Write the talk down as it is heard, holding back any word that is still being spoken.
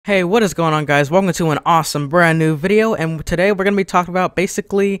Hey, what is going on, guys? Welcome to an awesome brand new video, and today we're going to be talking about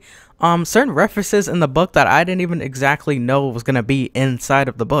basically certain references in the book that I didn't even exactly know was going to be inside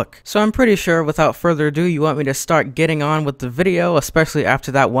of the book. So I'm pretty sure without further ado, you want me to start getting on with the video, especially after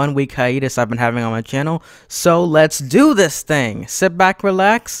that 1 week hiatus I've been having on my channel. So let's do this thing. Sit back,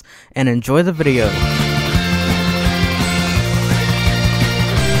 relax, and enjoy the video.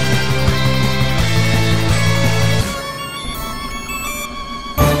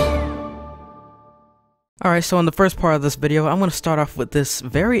 Alright, so in the first part of this video, I'm going to start off with this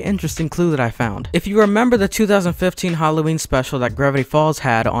very interesting clue that I found. If you remember the 2015 Halloween special that Gravity Falls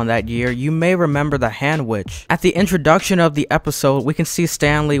had on that year, you may remember the Handwitch. At the introduction of the episode, we can see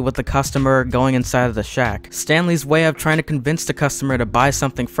Stanley with the customer going inside of the shack. Stanley's way of trying to convince the customer to buy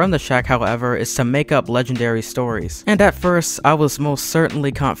something from the shack, however, is to make up legendary stories. And at first, I was most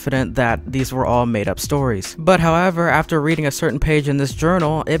certainly confident that these were all made up stories. But however, after reading a certain page in this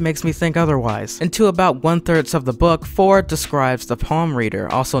journal, it makes me think otherwise. Into about 1/3 of the book, Ford describes the palm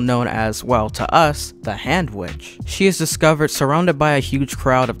reader, also known as, well, to us, the Handwitch. She is discovered surrounded by a huge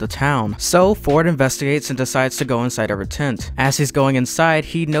crowd of the town, so Ford investigates and decides to go inside of her tent. As he's going inside,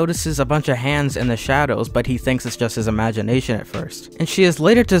 he notices a bunch of hands in the shadows, but he thinks it's just his imagination at first. And she is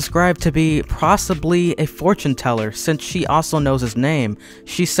later described to be possibly a fortune teller, since she also knows his name.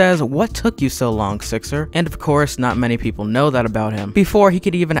 She says, "What took you so long, Sixer?" And of course, not many people know that about him. Before he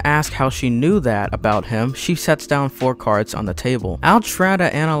could even ask how she knew that about him, she sets down 4 cards on the table. I'll try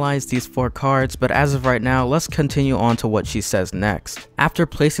to analyze these 4 cards, but as of right now, let's continue on to what she says next. After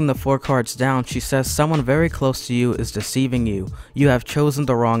placing the 4 cards down, she says someone very close to you is deceiving you. You have chosen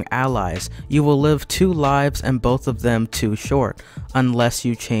the wrong allies. You will live 2 lives and both of them too short, unless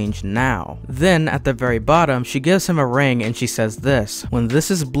you change now. Then at the very bottom, she gives him a ring and she says this: "When this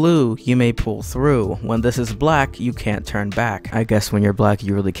is blue, you may pull through. When this is black, you can't turn back." I guess when you're black,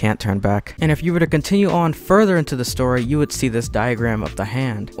 you really can't turn back. And if you were to continue on further into the story, you would see this diagram of the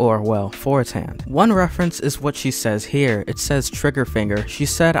hand, or well, Ford's hand. One reference is what she says here. It says trigger finger. She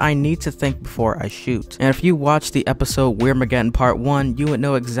said, "I need to think before I shoot." And if you watch the episode Weirdmageddon Part 1, you would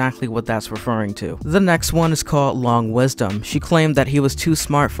know exactly what that's referring to. The next one is called Long Wisdom. She claimed that he was too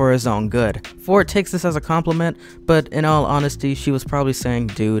smart for his own good. Ford takes this as a compliment, but in all honesty, she was probably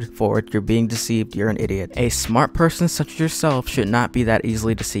saying, "Dude, Ford, you're being deceived, you're an idiot. A smart person such as yourself should not be that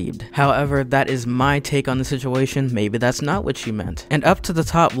easily deceived." However, that is my take on the situation. Maybe that's not what she meant. And up to the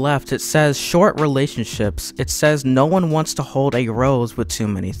top left, it says short relationships. It says no one wants to hold a rose with too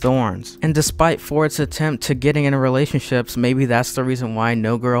many thorns. And despite Ford's attempt to getting into relationships, maybe that's the reason why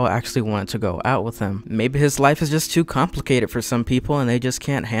no girl actually wanted to go out with him. Maybe his life is just too complicated for some people and they just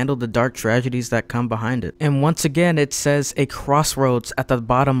can't handle the dark tragedies that come behind it. And once again, it says a crossroads at the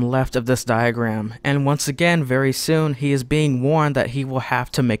bottom left of this diagram. And once again, very soon, he is being warned that he will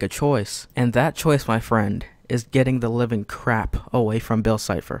have to make a choice. And that choice, my friend, is getting the living crap away from Bill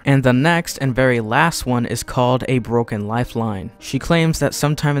Cipher. And the next and very last one is called a broken lifeline. She claims that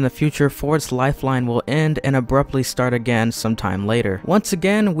sometime in the future, Ford's lifeline will end and abruptly start again sometime later. Once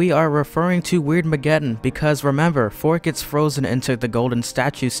again, we are referring to Weirdmageddon because remember, Ford gets frozen into the golden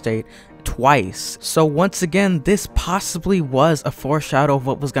statue state twice. So once again, this possibly was a foreshadow of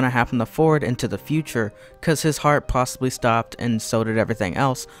what was going to happen to Ford into the future, because his heart possibly stopped and so did everything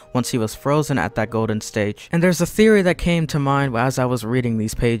else once he was frozen at that golden stage. And there's a theory that came to mind as I was reading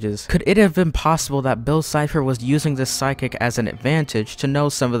these pages. Could it have been possible that Bill Cipher was using this psychic as an advantage to know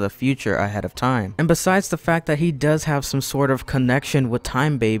some of the future ahead of time? And besides the fact that he does have some sort of connection with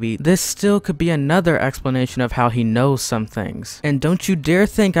Time Baby, this still could be another explanation of how he knows some things. And don't you dare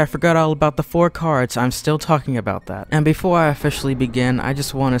think I forgot all about the 4 cards. I'm still talking about that. And before I officially begin, I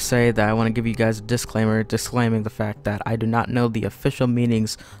just want to say that I want to give you guys a disclaimer disclaiming the fact that I do not know the official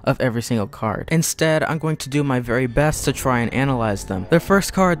meanings of every single card. Instead, I'm going to do my very best to try and analyze them. The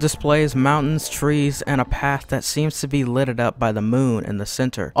first card displays mountains, trees, and a path that seems to be lit up by the moon in the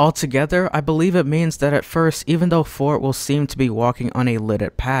center. Altogether, I believe it means that at first, even though Ford will seem to be walking on a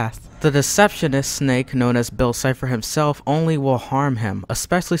lit path, the deceptionist snake, known as Bill Cipher himself, only will harm him,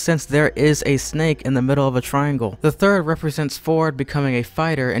 especially since there is a snake in the middle of a triangle. The third represents Ford becoming a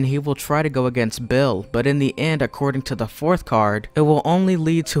fighter and he will try to go against Bill, but in the end, according to the 4th card, it will only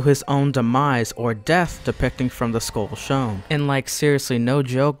lead to his own demise or death, depicting from the skull shown. And like seriously, no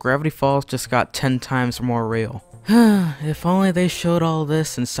joke, Gravity Falls just got 10 times more real. If only they showed all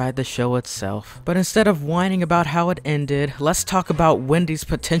this inside the show itself. But instead of whining about how it ended, let's talk about Wendy's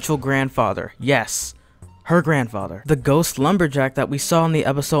potential grandfather. Yes, her grandfather. The ghost lumberjack that we saw in the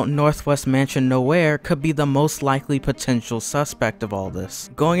episode Northwest Mansion Nowhere could be the most likely potential suspect of all this.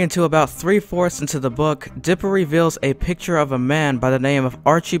 Going into about 3/4 into the book, Dipper reveals a picture of a man by the name of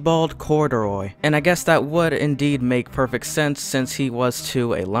Archibald Corduroy, and I guess that would indeed make perfect sense since he was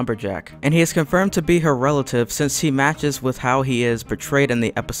too a lumberjack. And he is confirmed to be her relative since he matches with how he is portrayed in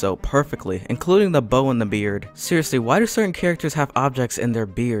the episode perfectly, including the bow and the beard. Seriously, why do certain characters have objects in their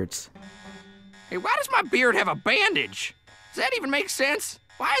beards? Hey, why does my beard have a bandage? Does that even make sense?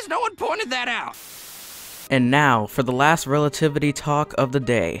 Why has no one pointed that out? And now, for the last relativity talk of the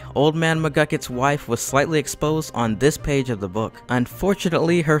day, Old Man McGucket's wife was slightly exposed on this page of the book.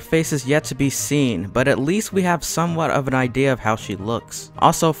 Unfortunately, her face is yet to be seen, but at least we have somewhat of an idea of how she looks.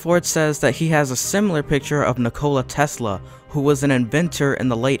 Also, Ford says that he has a similar picture of Nikola Tesla, who was an inventor in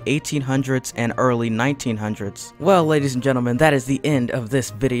the late 1800s and early 1900s. Well, ladies and gentlemen, that is the end of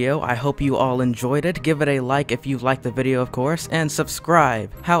this video. I hope you all enjoyed it. Give it a like if you liked the video, of course, and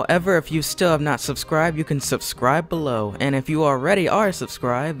subscribe. However, if you still have not subscribed, you can subscribe below. And if you already are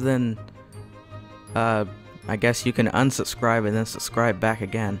subscribed, then, I guess you can unsubscribe and then subscribe back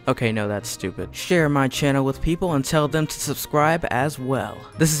again. Okay, no, that's stupid. Share my channel with people and tell them to subscribe as well.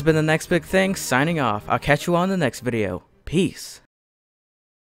 This has been The Next Big Thing, signing off. I'll catch you on the next video. Peace.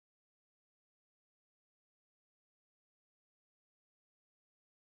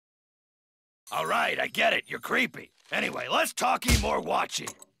 All right, I get it. You're creepy. Anyway, less talking, more watching.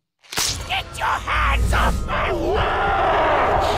 Get your hands off my watch!